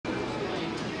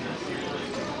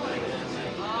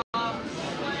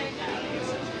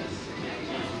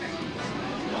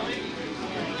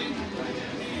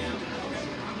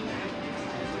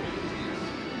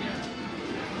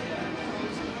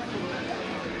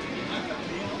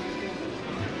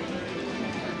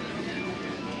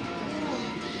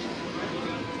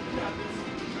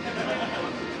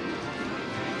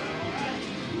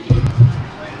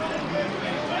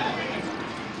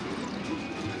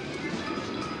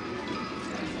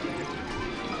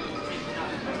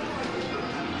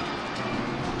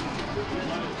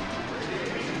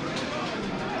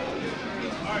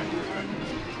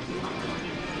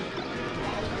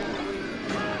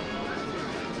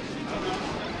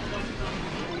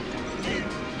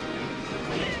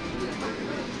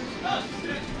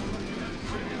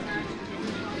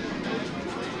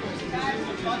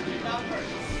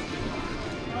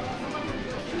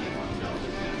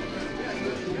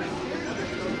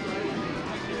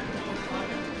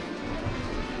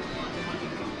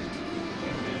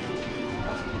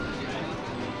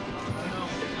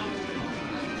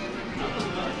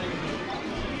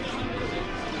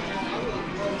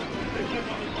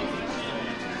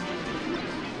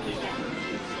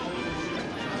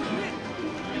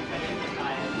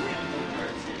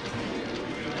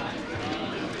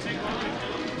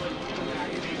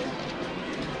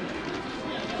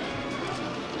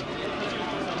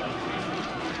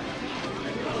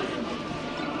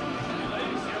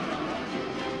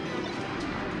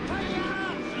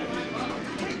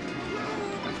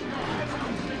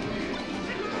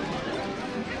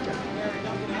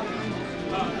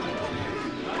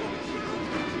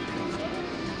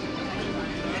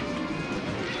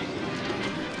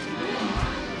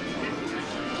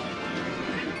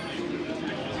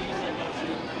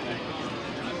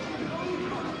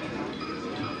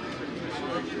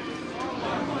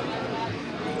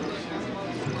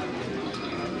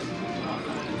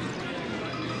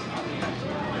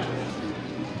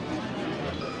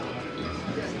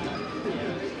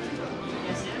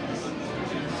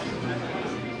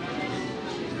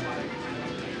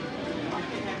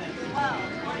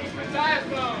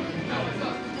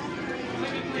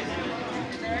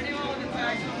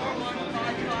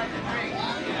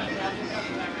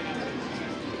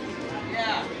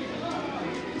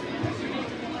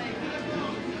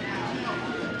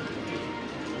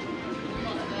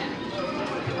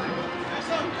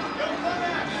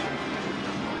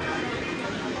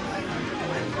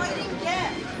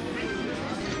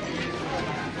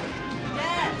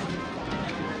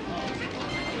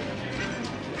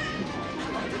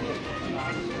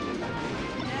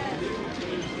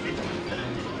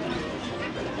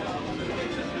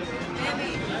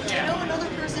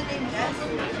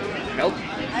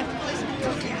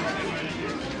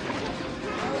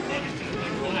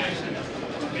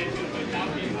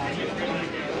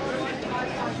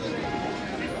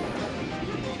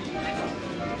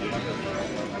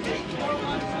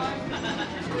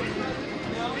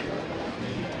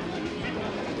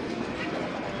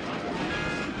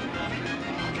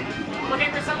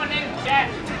Looking for someone named Jeff.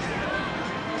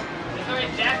 Is there a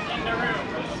Jeff in the room?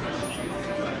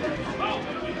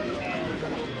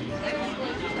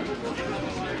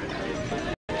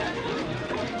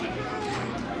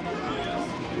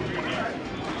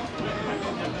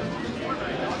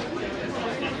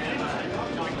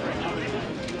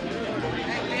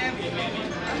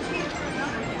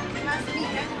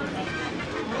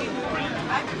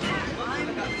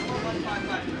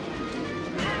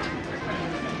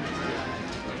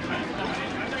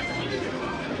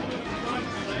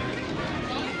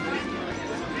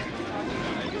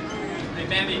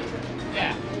 Bambi.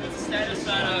 Yeah. What's the status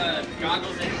on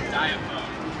goggles and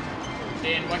diaphone?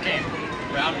 In what game?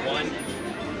 Round 1.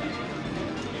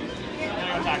 I'm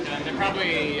gonna go talk to them. They're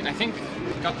probably, I think,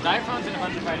 got diaphones and a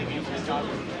bunch of fighting games for this job.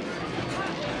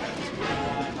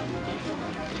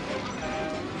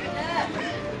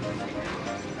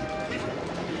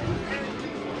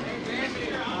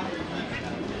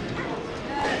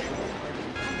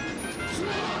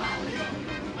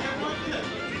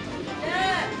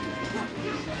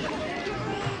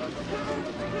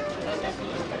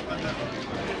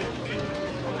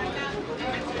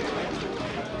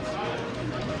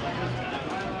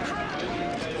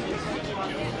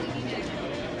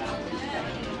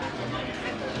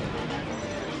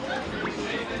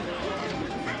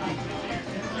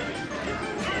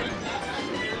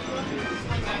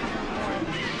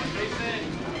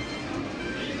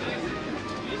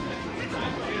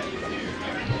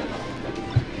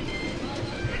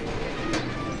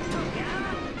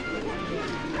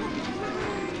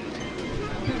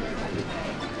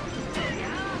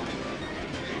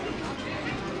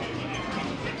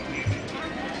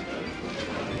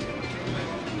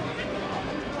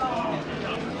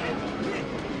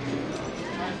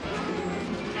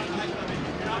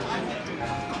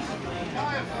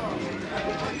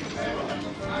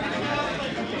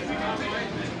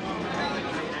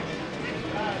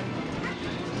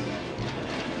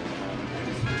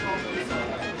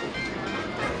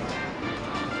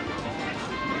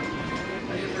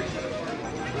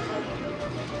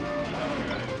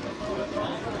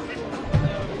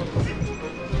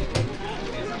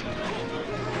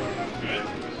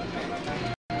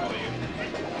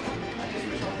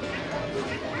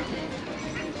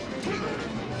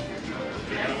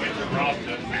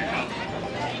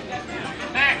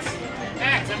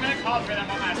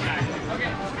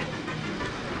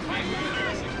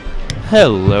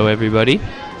 Hello, everybody.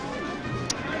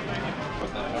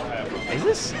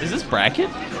 Is this bracket?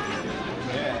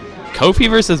 Kofi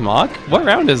versus Mock? What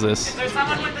round is this? Is there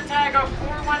someone with the tag of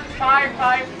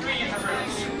 41553 in the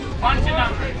room? Bunch of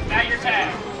numbers. That your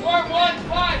tag.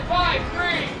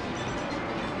 41553.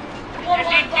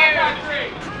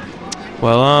 41553.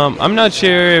 Well, I'm not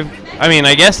sure if, I mean,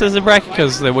 I guess there's a bracket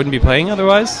because they wouldn't be playing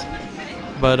otherwise.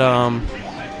 But,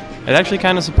 it actually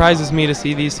kind of surprises me to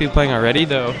see these two playing already,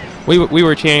 though. We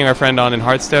were cheering our friend on in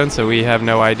Hearthstone, so we have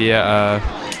no idea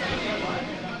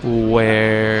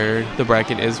where the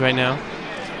bracket is right now.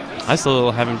 I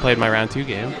still haven't played my round 2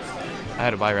 game. I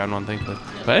had to buy round 1, thankfully.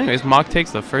 But anyways, Mock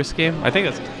takes the first game. I think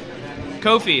that's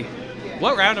Kofi.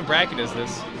 What round of bracket is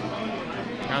this?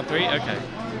 Round 3? Okay.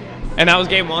 And that was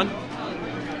game 1?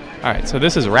 Alright, so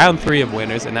this is round 3 of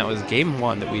winners, and that was game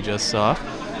 1 that we just saw.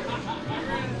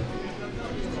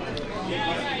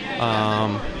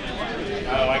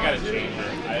 Oh, I gotta change it.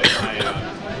 I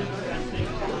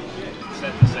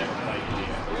set the same like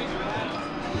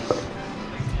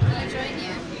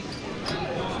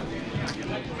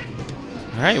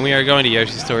Alright, we are going to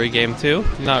Yoshi's Story game 2.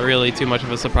 Not really too much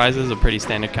of a surprise. This is a pretty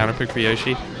standard counter pick for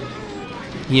Yoshi.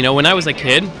 You know, when I was a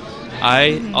kid,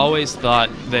 I always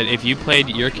thought that if you played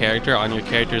your character on your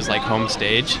character's like home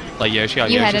stage, like Yoshi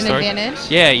on Yoshi's Story, advantage?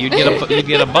 yeah, you'd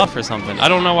get a buff or something. I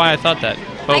don't know why I thought that.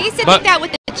 But, I used to think that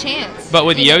with the chance. But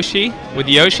with Yoshi,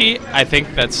 I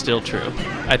think that's still true.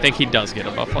 I think he does get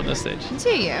a buff on this stage. Do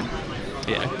you?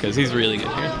 Yeah, because he's really good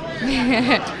here.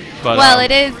 But, well, it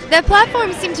is. The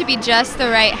platforms seem to be just the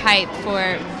right height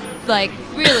for, like,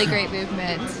 really great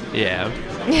movement. Yeah.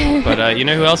 But you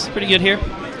know who else is pretty good here?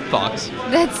 Fox.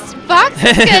 Fox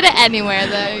is good anywhere,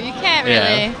 though. You can't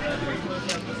really. Yeah.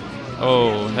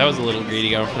 Oh, that was a little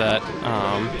greedy going for that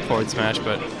forward smash,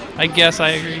 but I guess I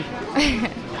agree.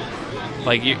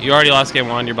 Like, you already lost game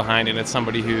 1, you're behind, and it's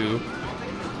somebody who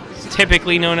is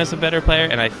typically known as a better player,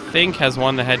 and I think has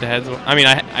won the head-to-heads. I mean,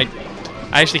 I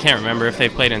actually can't remember if they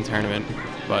played in tournament,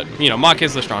 But, you know, Mach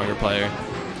is the stronger player,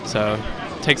 so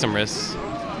take some risks.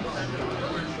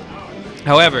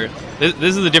 However, this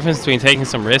is the difference between taking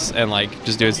some risks and, like,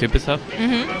 just doing stupid stuff.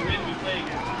 Mm-hmm.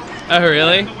 Oh,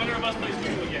 really?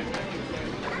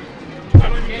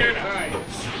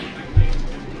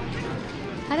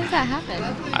 How does that happen?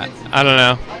 I don't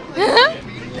know.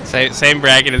 Same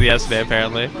bracket as yesterday,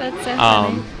 apparently. That's so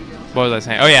funny. What was I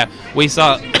saying? Oh, yeah. We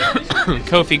saw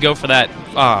Kofi go for that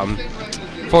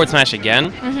forward smash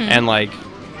again. And, like,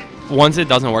 once it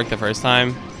doesn't work the first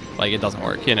time, like, it doesn't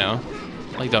work, you know?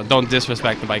 Like, don't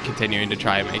disrespect him by continuing to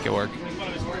try and make it work.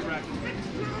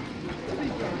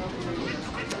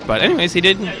 But anyways, he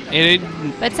did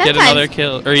But get another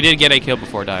kill, or he did get a kill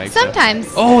before dying. Sometimes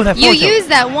so. Oh, you use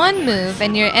that one move,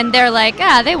 and they're like,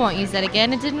 they won't use that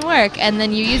again. It didn't work, and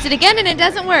then you use it again, and it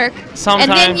doesn't work. Sometimes.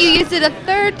 And then you use it a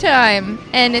third time,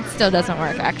 and it still doesn't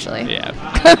work. Actually. Yeah.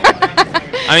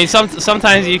 I mean,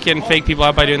 sometimes you can fake people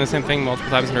out by doing the same thing multiple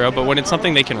times in a row, but when it's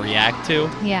something they can react to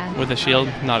with a shield,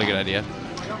 not a good idea.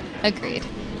 Agreed.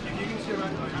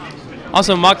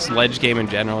 Also, Mach's ledge game in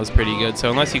general is pretty good, so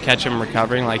unless you catch him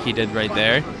recovering like he did right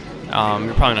there,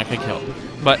 you're probably not going to kill him.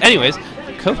 But anyways,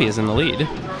 Kofi is in the lead.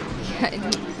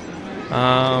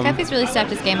 Kofi's really stepped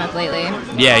his game up lately.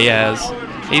 Yeah, he has.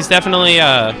 He's definitely,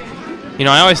 you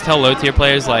know, I always tell low-tier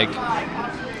players, like,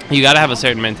 you got to have a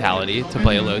certain mentality to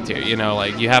play a low-tier. You know,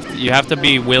 like, you have to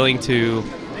be willing to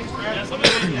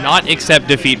not accept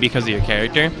defeat because of your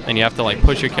character, and you have to, like,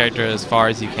 push your character as far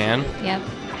as you can. Yep.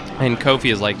 And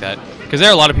Kofi is like that. Because there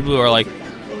are a lot of people who are like,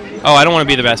 oh, I don't want to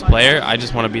be the best player. I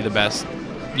just want to be the best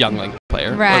youngling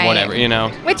player or whatever, you know.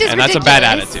 Which is and ridiculous. That's a bad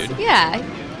attitude.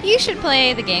 Yeah. You should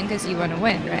play the game because you want to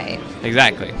win, right?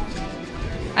 Exactly.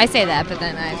 I say that, but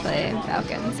then I play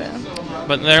Falcon, so.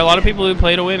 But there are a lot of people who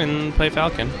play to win and play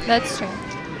Falcon. That's true.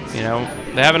 You know,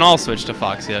 they haven't all switched to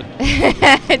Fox yet.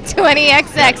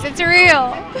 20XX, it's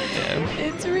real. Yeah.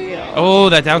 It's real. Oh,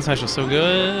 that down smash was so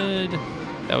good.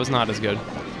 That was not as good.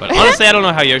 But honestly, I don't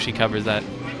know how Yoshi covers that.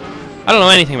 I don't know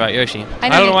anything about Yoshi. I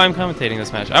don't know why I'm commentating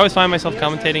this match. I always find myself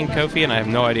commentating Kofi, and I have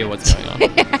no idea what's going on.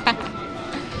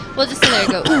 We'll just sit there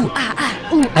and go, ooh,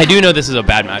 ooh. I do know this is a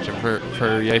bad matchup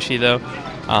for Yoshi, though.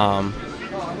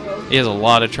 He has a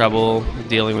lot of trouble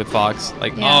dealing with Fox.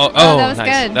 Like, yeah. oh, that was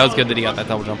nice. good. That was good that he got that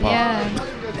double jump off. Yeah.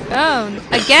 Oh,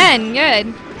 again,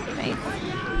 good. Nice.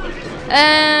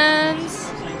 And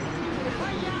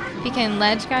he can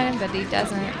ledge guard him, but he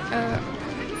doesn't.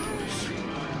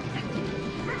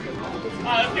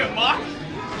 Let's get Mach.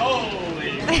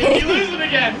 Holy. He loses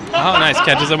again. Oh, nice.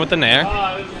 Catches him with the nair.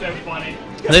 Oh, this is so funny.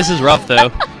 This is rough,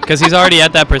 though, because he's already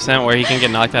at that % where he can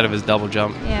get knocked out of his double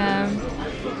jump. Yeah.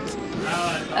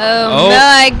 Oh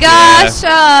my gosh.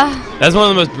 Yeah. That's one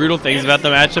of the most brutal things about the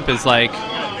matchup is, like,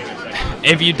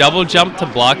 if you double jump to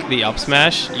block the up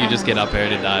smash, you just get up air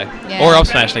to die. Yeah. Or up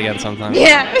smashed again sometimes.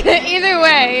 Yeah, either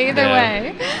way.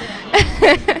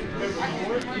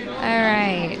 All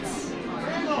right.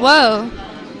 Whoa.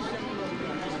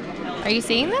 Are you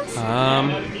seeing this?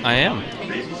 I am.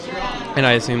 And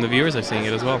I assume the viewers are seeing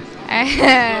it as well.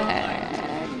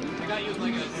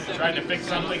 Tried to fix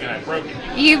something and I broke it.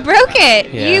 You broke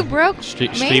it. Yeah. You broke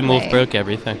Streamwolf broke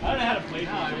everything.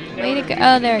 Way to go.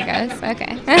 Oh, there it goes.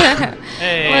 Okay.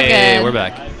 Hey, we're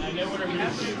back.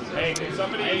 Hey, can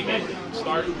somebody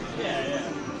start?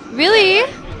 Really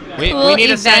We cool need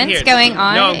a set events here. going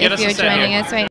on No, get if us a you're set joining here. us right